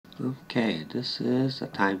Okay, this is a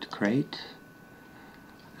timed crate,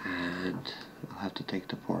 and I'll have to take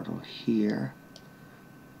the portal here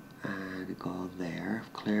and go there.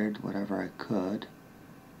 I've cleared whatever I could,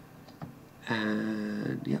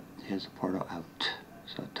 and yep, here's the portal out.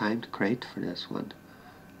 So timed crate for this one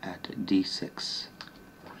at D6.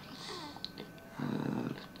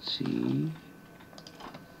 Let's see.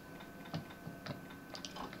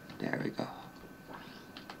 There we go.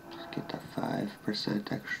 Let's get the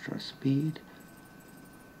 5% extra speed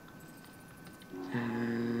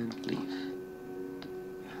and leave.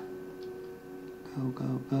 Go,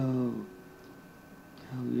 go, go.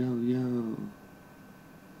 Yo, yo, yo.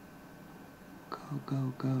 Go,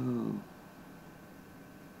 go, go.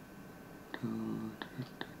 Do, do,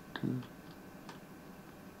 do, do.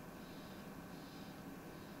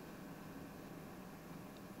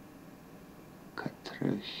 Cut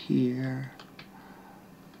through here.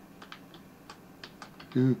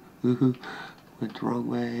 Ooh, went the wrong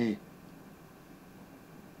way.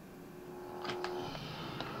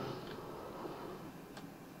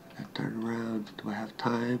 Gotta turn around. Do I have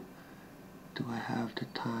time? Do I have the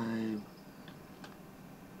time?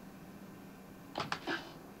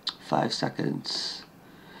 5 seconds.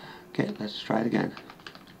 Okay, let's try it again.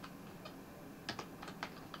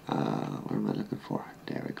 What am I looking for?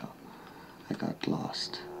 There we go. I got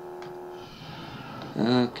lost.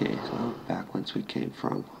 Okay, so back whence we came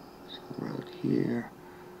from. So around here.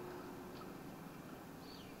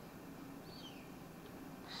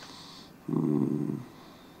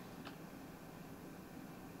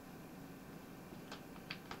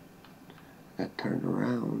 Got turned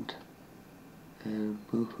around. And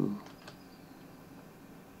boohoo.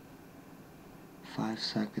 5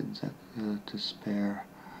 seconds to spare.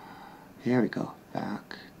 Here we go.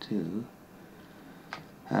 Back to...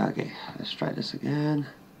 Okay, let's try this again.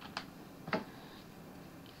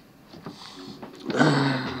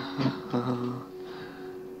 I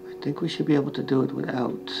think we should be able to do it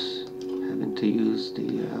without having to use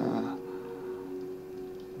the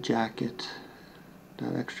jacket.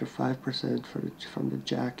 That extra 5% from the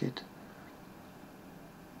jacket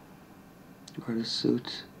or the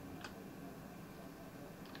suit.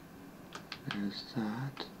 There's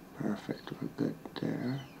that. Perfect, we're good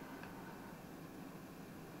there.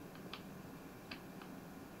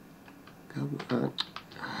 Come on.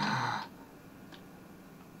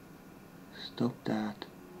 Stop that.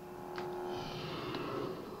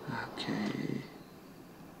 Okay.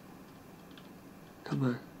 Come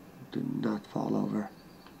on. Do not fall over.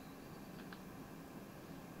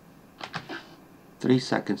 3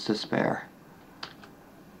 seconds to spare.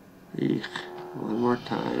 Eek. One more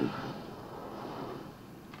time.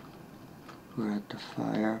 We're at the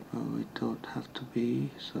fire, but we don't have to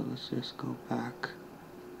be, so let's just go back.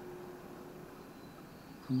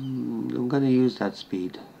 I'm gonna use that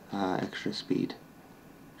speed, extra speed.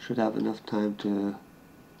 Should have enough time to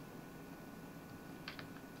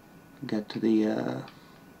get to the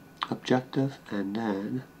objective and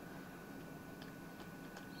then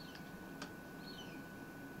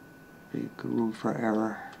make room for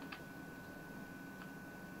error.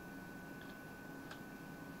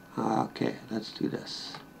 Okay, let's do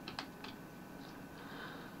this.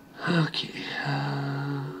 Okay,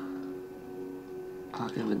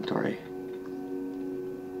 inventory.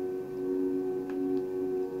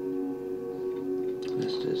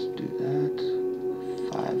 Let's just do that.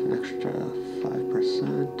 An extra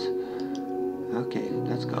 5%. Okay,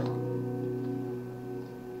 let's go.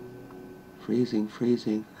 Freezing,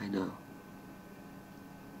 freezing, I know.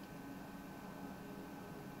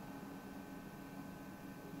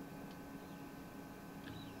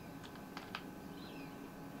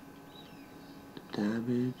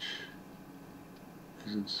 Damage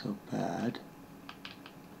isn't so bad.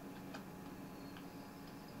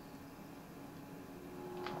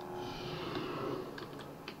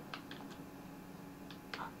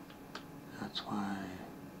 That's why.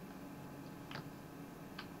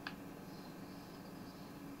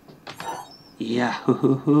 Yeah,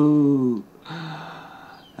 hoo.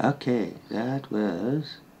 Okay, that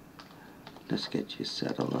was. Let's get you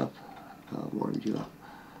settled up. I'll warm you up.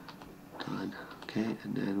 Done. Okay,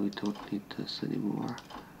 and then we don't need this anymore.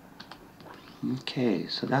 Okay,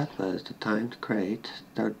 so that was the timed crate.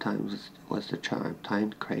 Third time was the charm.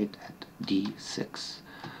 Timed crate at D6.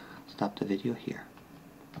 Stop the video here.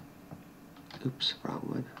 Oops, wrong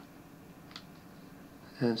one.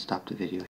 And stop the video